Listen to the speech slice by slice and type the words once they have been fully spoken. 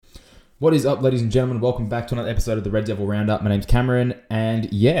What is up, ladies and gentlemen? Welcome back to another episode of the Red Devil Roundup. My name's Cameron,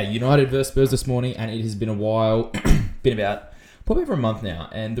 and United versus Spurs this morning, and it has been a while. Been about probably over a month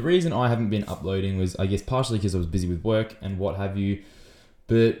now, and the reason I haven't been uploading was, I guess, partially because I was busy with work and what have you,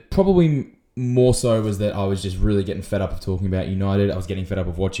 but probably more so was that I was just really getting fed up of talking about United. I was getting fed up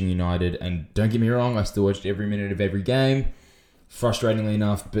of watching United, and don't get me wrong, I still watched every minute of every game, frustratingly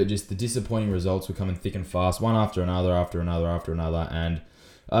enough, but just the disappointing results were coming thick and fast, one after another, and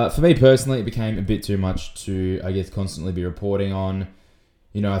for me personally, it became a bit too much to, I guess, constantly be reporting on.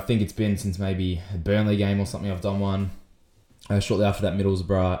 I think it's been since maybe a Burnley game or something I've done one. Shortly after that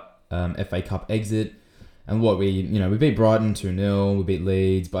Middlesbrough FA Cup exit. And we beat Brighton 2-0, we beat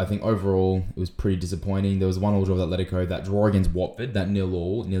Leeds, but I think overall it was pretty disappointing. There was 1-1 draw with Atletico, that draw against Watford, that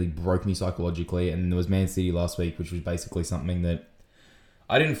 0-0 nearly broke me psychologically. And there was Man City last week, which was basically something that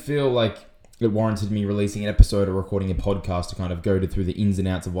I didn't feel like it warranted me releasing an episode or recording a podcast to kind of go through the ins and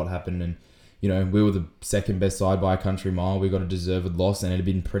outs of what happened. And, we were the second best side by a country mile. We got a deserved loss, and it had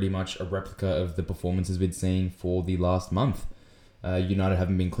been pretty much a replica of the performances we'd seen for the last month. United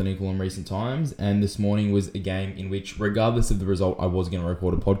haven't been clinical in recent times, and this morning was a game in which, regardless of the result, I was going to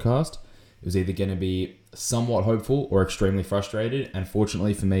record a podcast. It was either going to be somewhat hopeful or extremely frustrated, and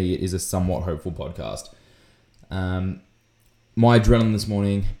fortunately for me, it is a somewhat hopeful podcast. My adrenaline this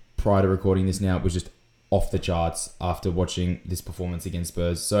morning, prior to recording this now, was just off the charts after watching this performance against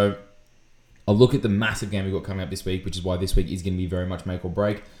Spurs. So I'll look at the massive game we've got coming up this week, which is why this week is going to be very much make or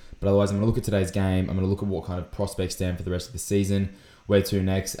break. But otherwise, I'm going to look at today's game. I'm going to look at what kind of prospects stand for the rest of the season, where to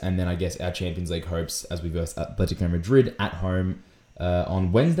next, and then I guess our Champions League hopes as we verse Atletico Madrid at home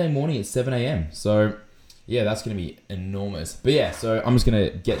on Wednesday morning at 7 a.m. So yeah, that's going to be enormous. But yeah, so I'm just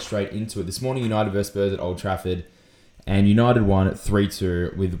going to get straight into it. This morning, United versus Spurs at Old Trafford. And United won at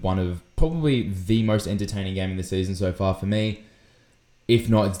 3-2 with one of probably the most entertaining game in the season so far for me. If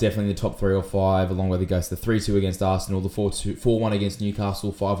not, it's definitely the top 3 or 5, along with it goes the 3-2 against Arsenal, the 4-1 against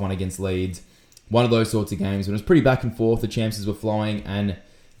Newcastle, 5-1 against Leeds. One of those sorts of games when it was pretty back and forth, the chances were flowing, and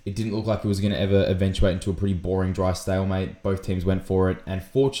it didn't look like it was going to ever eventuate into a pretty boring, dry stalemate. Both teams went for it, and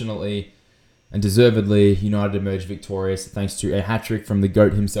fortunately and deservedly, United emerged victorious thanks to a hat-trick from the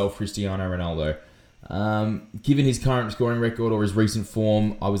GOAT himself, Cristiano Ronaldo. Given his current scoring record or his recent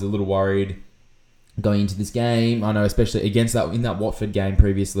form, I was a little worried going into this game. I know, especially against in that Watford game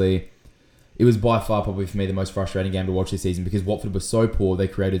previously, it was by far probably for me the most frustrating game to watch this season because Watford was so poor, they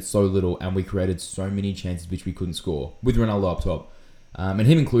created so little, and we created so many chances which we couldn't score, with Ronaldo up top. And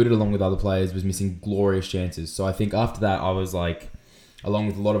him included, along with other players, was missing glorious chances. So I think after that, I was like, along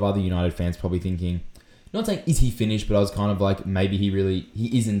with a lot of other United fans, probably thinking, not saying is he finished, but I was kind of like, maybe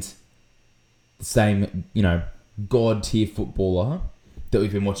he isn't the same, god tier footballer that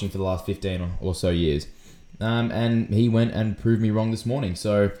we've been watching for the last 15 or so years. And he went and proved me wrong this morning.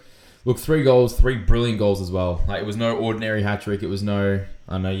 So, look, 3 goals, 3 brilliant goals as well. Like, it was no ordinary hat-trick. It was no,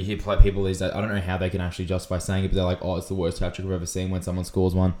 I know you hear people these days, I don't know how they can actually justify saying it, but they're like, oh, it's the worst hat-trick I've ever seen when someone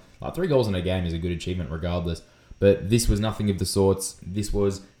scores one. Like, 3 goals in a game is a good achievement regardless. But this was nothing of the sorts. This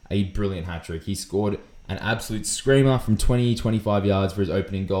was a brilliant hat-trick. He scored an absolute screamer from 20-25 yards for his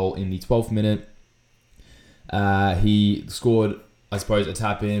opening goal in the 12th minute. He scored, I suppose, a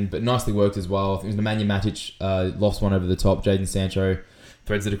tap in, but nicely worked as well. I think it was Nemanja Matic lost one over the top. Jadon Sancho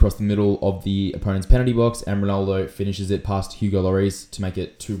threads it across the middle of the opponent's penalty box, and Ronaldo finishes it past Hugo Lloris to make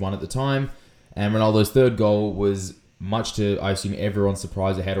it 2-1 at the time. And Ronaldo's third goal was, much to, I assume, everyone's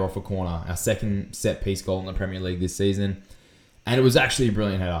surprise, a header off a corner. Our second set-piece goal in the Premier League this season. And it was actually a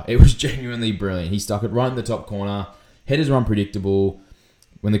brilliant header. It was genuinely brilliant. He stuck it right in the top corner. Headers are unpredictable.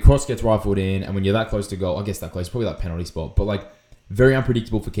 When the cross gets rifled in, and when you're that close to goal, I guess that close, probably that penalty spot, but very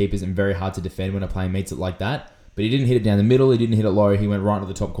unpredictable for keepers and very hard to defend when a player meets it like that. But he didn't hit it down the middle, he didn't hit it low, he went right into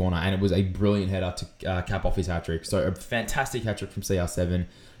the top corner, and it was a brilliant header to cap off his hat-trick. So a fantastic hat-trick from CR7,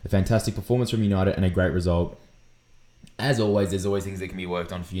 a fantastic performance from United, and a great result. As always, there's always things that can be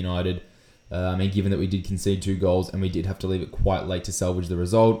worked on for United. Given that we did concede 2 goals, and we did have to leave it quite late to salvage the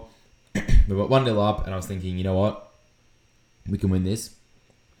result. We got 1-0 up, and I was thinking, you know what? We can win this.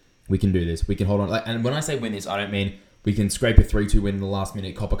 We can do this. We can hold on. And when I say win this, I don't mean we can scrape a 3-2 win in the last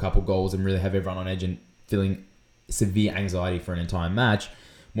minute, cop a couple goals, and really have everyone on edge and feeling severe anxiety for an entire match.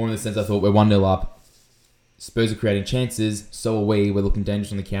 More in the sense, I thought we're 1-0 up. Spurs are creating chances. So are we. We're looking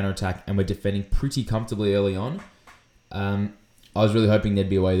dangerous on the counter-attack, and we're defending pretty comfortably early on. I was really hoping there'd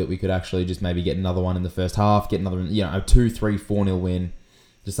be a way that we could actually just maybe get another one in the first half, get another, a 2-3, 4-0 win.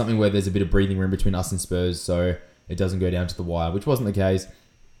 Just something where there's a bit of breathing room between us and Spurs, so it doesn't go down to the wire, which wasn't the case.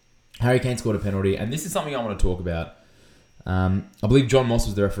 Harry Kane scored a penalty, and this is something I want to talk about. I believe John Moss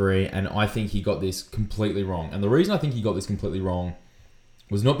was the referee, and I think he got this completely wrong. And the reason I think he got this completely wrong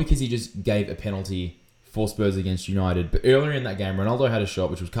was not because he just gave a penalty for Spurs against United, but earlier in that game, Ronaldo had a shot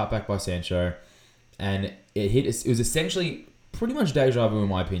which was cut back by Sancho, and it was essentially pretty much deja vu in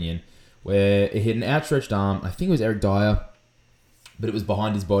my opinion, where it hit an outstretched arm. I think it was Eric Dyer, but it was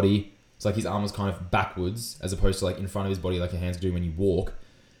behind his body. It's like his arm was kind of backwards as opposed to like in front of his body like your hands do when you walk.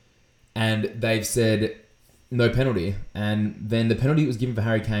 And they've said no penalty. And then the penalty that was given for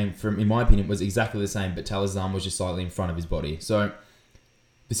Harry Kane, in my opinion, was exactly the same, but Talah's arm was just slightly in front of his body. So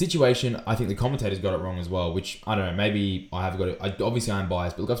the situation, I think the commentators got it wrong as well, which, I don't know, maybe I have got it. Obviously, I'm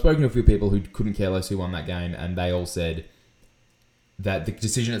biased, but look, I've spoken to a few people who couldn't care less who won that game, and they all said that the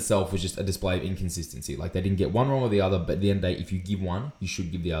decision itself was just a display of inconsistency. Like, they didn't get one wrong or the other, but at the end of the day, if you give one, you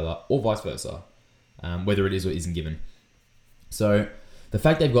should give the other, or vice versa, whether it is or isn't given. So the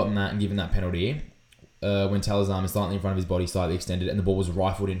fact they've gotten that and given that penalty, when Talah's arm is slightly in front of his body, slightly extended, and the ball was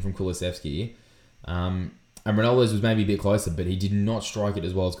rifled in from Kulusevski, and Ronaldo's was maybe a bit closer, but he did not strike it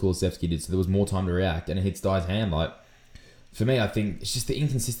as well as Kulusevski did, so there was more time to react, and it hits Dyer's hand. Like, for me, I think it's just the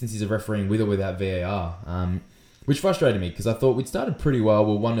inconsistencies of refereeing with or without VAR, which frustrated me, because I thought we'd started pretty well.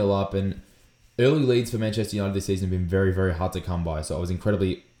 We were 1-0 up, and early leads for Manchester United this season have been very, very hard to come by, so I was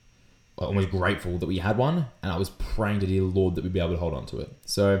incredibly, almost grateful that we had one, and I was praying to dear Lord that we'd be able to hold on to it.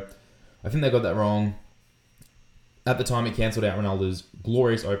 So I think they got that wrong. At the time, it cancelled out Ronaldo's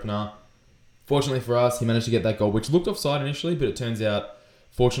glorious opener. Fortunately for us, he managed to get that goal, which looked offside initially, but it turns out,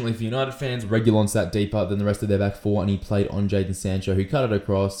 fortunately for United fans, Reguilon sat deeper than the rest of their back four, and he played on Jadon Sancho, who cut it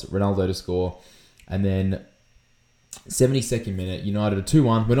across, Ronaldo to score. And then 72nd minute, United are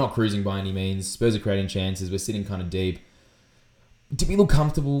 2-1. We're not cruising by any means. Spurs are creating chances. We're sitting kind of deep. Did we look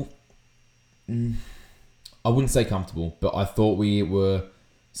comfortable? I wouldn't say comfortable, but I thought we were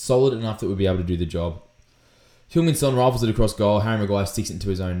solid enough that we'd be able to do the job. Heung-min Son rifles it across goal. Harry Maguire sticks it into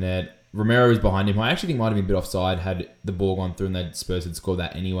his own net. Romero is behind him. I actually think might have been a bit offside had the ball gone through and the Spurs had scored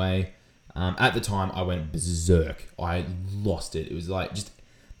that anyway. At the time, I went berserk. I lost it. It was like just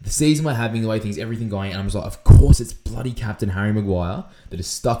the season we're having, the way things, everything going, and I was like, of course it's bloody captain Harry Maguire that has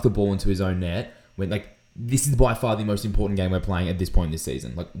stuck the ball into his own net. When like this is by far the most important game we're playing at this point this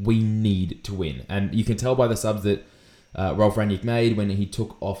season. Like, we need to win, and you can tell by the subs that Rolf Rangnick made when he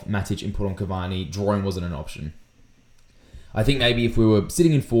took off Matic and put on Cavani. Drawing wasn't an option. I think maybe if we were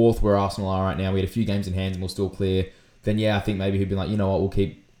sitting in fourth, where Arsenal are right now, we had a few games in hand and we're still clear, then yeah, I think maybe he'd be like, you know what,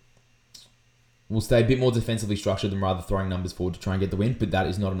 we'll stay a bit more defensively structured than rather throwing numbers forward to try and get the win, but that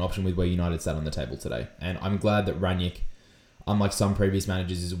is not an option with where United sat on the table today. And I'm glad that Rangnick, unlike some previous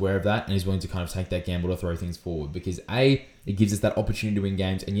managers, is aware of that and is willing to kind of take that gamble to throw things forward, because A, it gives us that opportunity to win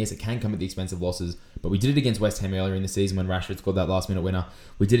games, and yes, it can come at the expense of losses, but we did it against West Ham earlier in the season when Rashford scored that last minute winner.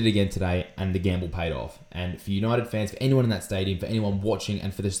 We did it again today, and the gamble paid off. And for United fans, for anyone in that stadium, for anyone watching,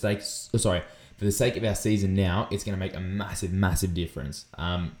 and for the sake of our season now, it's going to make a massive, massive difference.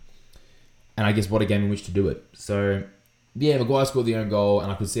 And I guess what a game in which to do it. So yeah, Maguire scored the own goal,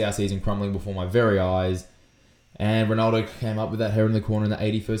 and I could see our season crumbling before my very eyes. And Ronaldo came up with that header in the corner in the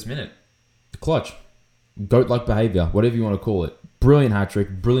 81st minute. Clutch. Goat-like behaviour, whatever you want to call it. Brilliant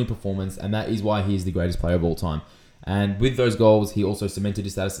hat-trick, brilliant performance, and that is why he is the greatest player of all time. And with those goals, he also cemented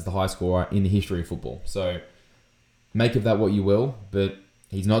his status as the highest scorer in the history of football. So make of that what you will, but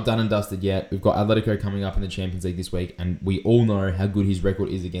he's not done and dusted yet. We've got Atletico coming up in the Champions League this week, and we all know how good his record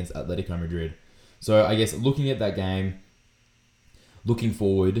is against Atletico Madrid. So I guess looking at that game, looking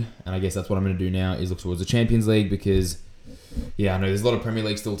forward, and I guess that's what I'm going to do now, is look towards the Champions League, because yeah, I know there's a lot of Premier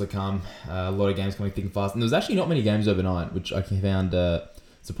League still to come, a lot of games coming thick and fast, and there's actually not many games overnight, which I found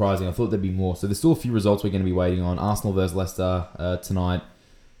surprising. I thought there'd be more. So there's still a few results we're going to be waiting on. Arsenal versus Leicester tonight,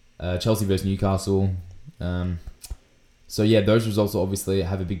 Chelsea versus Newcastle. So yeah, those results obviously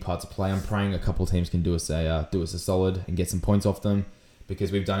have a big part to play. I'm praying a couple of teams can do us a solid and get some points off them,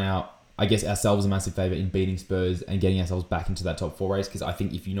 because we've done ourselves a massive favour in beating Spurs and getting ourselves back into that top four race. Because I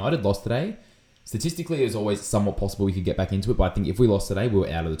think if United lost today, statistically, it was always somewhat possible we could get back into it, but I think if we lost today, we were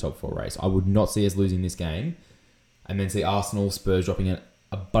out of the top four race. I would not see us losing this game and then see Arsenal, Spurs dropping an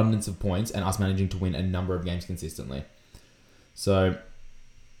abundance of points and us managing to win a number of games consistently. So,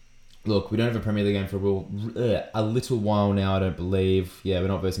 look, we don't have a Premier League game for a little while now, I don't believe. Yeah, we're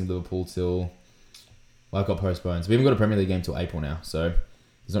not versing Liverpool till... Well, it got postponed. So we haven't got a Premier League game till April now, so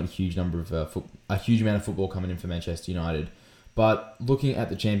there's not a huge amount of football coming in for Manchester United. But looking at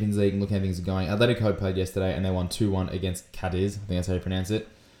the Champions League and looking at how things are going, Atletico played yesterday and they won 2-1 against Cadiz. I think that's how you pronounce it.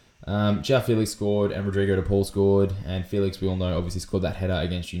 João Felix scored and Rodrigo de Paul scored. And Felix, we all know, obviously scored that header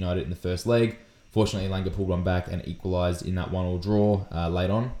against United in the first leg. Fortunately, Elanga pulled one back and equalised in that 1-1 draw late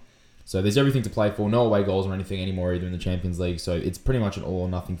on. So there's everything to play for. No away goals or anything anymore either in the Champions League. So it's pretty much an all or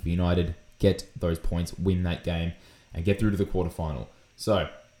nothing for United. Get those points, win that game, and get through to the quarterfinal. So,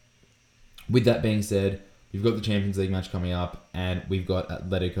 with that being said, we've got the Champions League match coming up, and we've got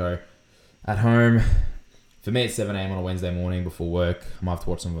Atletico at home. For me, it's 7 a.m. on a Wednesday morning before work. I might have to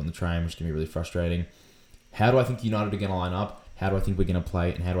watch some of it on the train, which can be really frustrating. How do I think United are going to line up? How do I think we're going to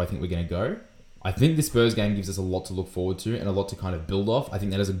play? And how do I think we're going to go? I think the Spurs game gives us a lot to look forward to and a lot to kind of build off. I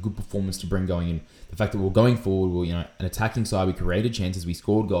think that is a good performance to bring going in. The fact that we're going forward, we're an attacking side, we created chances, we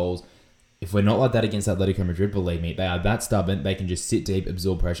scored goals. If we're not like that against Atletico Madrid, believe me, they are that stubborn. They can just sit deep,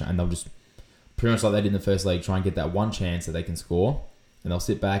 absorb pressure, and they'll just, pretty much like they did in the first leg, try and get that one chance that they can score. And they'll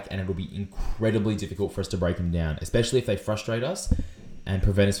sit back, and it'll be incredibly difficult for us to break them down, especially if they frustrate us and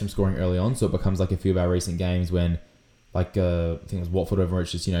prevent us from scoring early on. So it becomes like a few of our recent games when, like, I think it was Watford over, where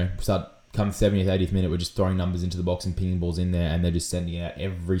it's just, start come 70th, 80th minute, we're just throwing numbers into the box and pinging balls in there, and they're just sending it out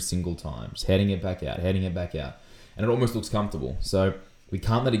every single time, just heading it back out. And it almost looks comfortable. So we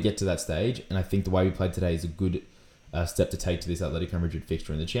can't let it get to that stage, and I think the way we played today is a good step to take to this Atletico Madrid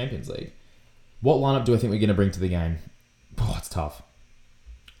fixture in the Champions League. What lineup do I think we're going to bring to the game? Oh, it's tough.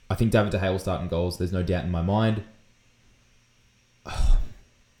 I think David De Gea will start in goals. There's no doubt in my mind.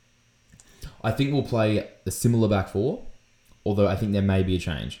 I think we'll play a similar back four, although I think there may be a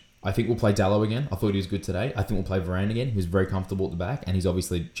change. I think we'll play Dalot again. I thought he was good today. I think we'll play Varane again, who's very comfortable at the back, and he's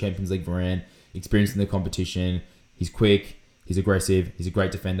obviously Champions League Varane, experienced in the competition. He's quick, he's aggressive, he's a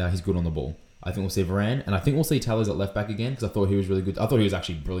great defender, he's good on the ball. I think we'll see Varane, and I think we'll see Telles at left back again, because I thought he was really good. I thought he was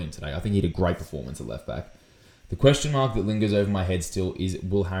actually brilliant today. I think he had a great performance at left back. The question mark that lingers over my head still is,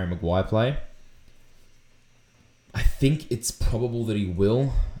 will Harry Maguire play? I think it's probable that he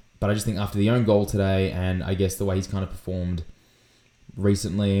will, but I just think after the own goal today, and I guess the way he's kind of performed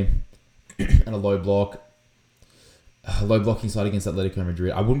recently, and a low blocking side against Atletico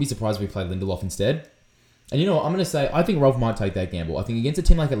Madrid, I wouldn't be surprised if we played Lindelof instead. And you know what, I'm going to say, I think Rolf might take that gamble. I think against a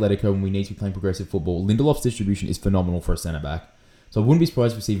team like Atletico, when we need to be playing progressive football, Lindelof's distribution is phenomenal for a centre-back. So I wouldn't be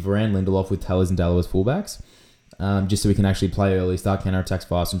surprised if we see Varane, Lindelof with Telles and Dalot as fullbacks, just so we can actually play early, start counter-attacks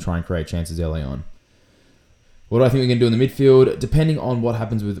fast, and try and create chances early on. What do I think we can do in the midfield? Depending on what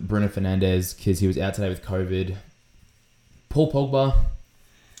happens with Bruno Fernandes, because he was out today with COVID. Paul Pogba,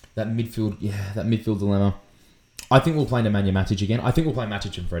 that midfield dilemma. I think we'll play Nemanja Matic again. I think we'll play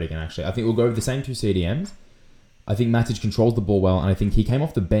Matic and Fred again, actually. I think we'll go with the same two CDMs. I think Matic controls the ball well, and I think he came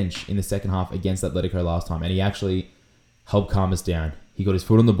off the bench in the second half against Atletico last time, and he actually helped calm us down. He got his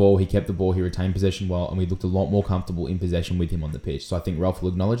foot on the ball, he kept the ball, he retained possession well, and we looked a lot more comfortable in possession with him on the pitch. So I think Ralph will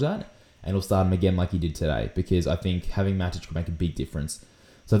acknowledge that, and he'll start him again like he did today, because I think having Matic could make a big difference.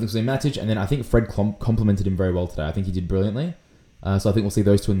 So I think we'll see Matic, and then I think Fred complemented him very well today. I think he did brilliantly. So I think we'll see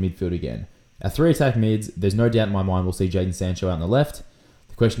those two in the midfield again. Our three attack mids, there's no doubt in my mind we'll see Jadon Sancho out on the left.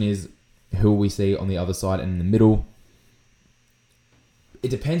 The question is, who will we see on the other side and in the middle? It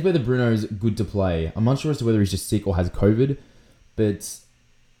depends whether Bruno's good to play. I'm unsure as to whether he's just sick or has COVID. But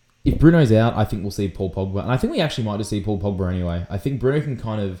if Bruno's out, I think we'll see Paul Pogba. And I think we actually might just see Paul Pogba anyway. I think Bruno can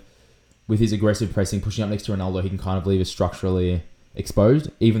kind of, with his aggressive pressing, pushing up next to Ronaldo, he can kind of leave us structurally exposed.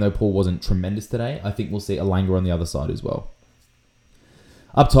 Even though Paul wasn't tremendous today, I think we'll see Elanga on the other side as well.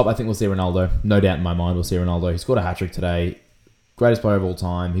 Up top, I think we'll see Ronaldo. No doubt in my mind we'll see Ronaldo. He scored a hat-trick today. Greatest player of all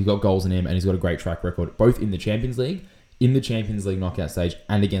time. He's got goals in him, and he's got a great track record, both in the Champions League knockout stage,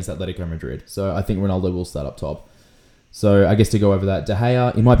 and against Atletico Madrid. So I think Ronaldo will start up top. So I guess to go over that, De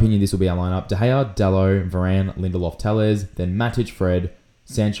Gea, in my opinion, this will be our lineup. De Gea, Dalot, Varane, Lindelof, Telles, then Matic, Fred,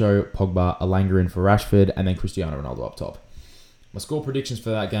 Sancho, Pogba, Elanga in for Rashford, and then Cristiano Ronaldo up top. My score predictions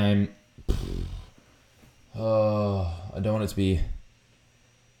for that game, I don't want it to be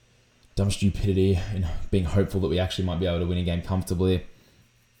dumb stupidity and being hopeful that we actually might be able to win a game comfortably.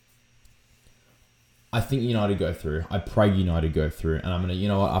 I think United go through. I pray United go through. And I'm going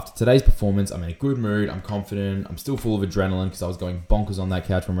to, after today's performance, I'm in a good mood. I'm confident. I'm still full of adrenaline because I was going bonkers on that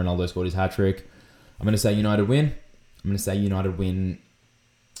couch when Ronaldo scored his hat-trick. I'm going to say United win. I'm going to say United win.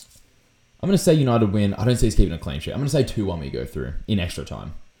 I don't see us keeping a clean sheet. I'm going to say 2-1 we go through in extra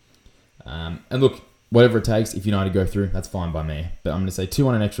time. And look, whatever it takes, if United go through, that's fine by me. But I'm going to say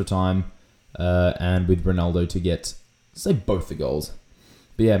 2-1 in extra time, and with Ronaldo to get, say, both the goals.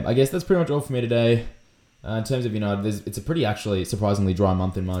 But yeah, I guess that's pretty much all for me today. In terms of United, it's a pretty actually surprisingly dry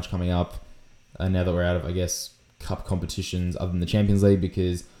month in March coming up. Now that we're out of, I guess, cup competitions other than the Champions League,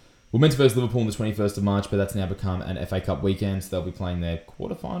 because we're meant to face Liverpool on the 21st of March, but that's now become an FA Cup weekend, so they'll be playing their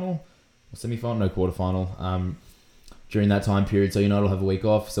quarterfinal, or semi-final, no quarterfinal, during that time period. So United will have a week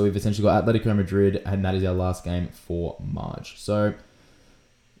off. So we've essentially got Atletico Madrid, and that is our last game for March. So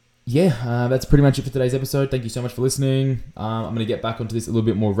yeah, that's pretty much it for today's episode. Thank you so much for listening. I'm going to get back onto this a little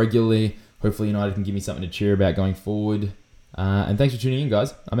bit more regularly. Hopefully United can give me something to cheer about going forward. And thanks for tuning in,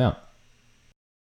 guys. I'm out.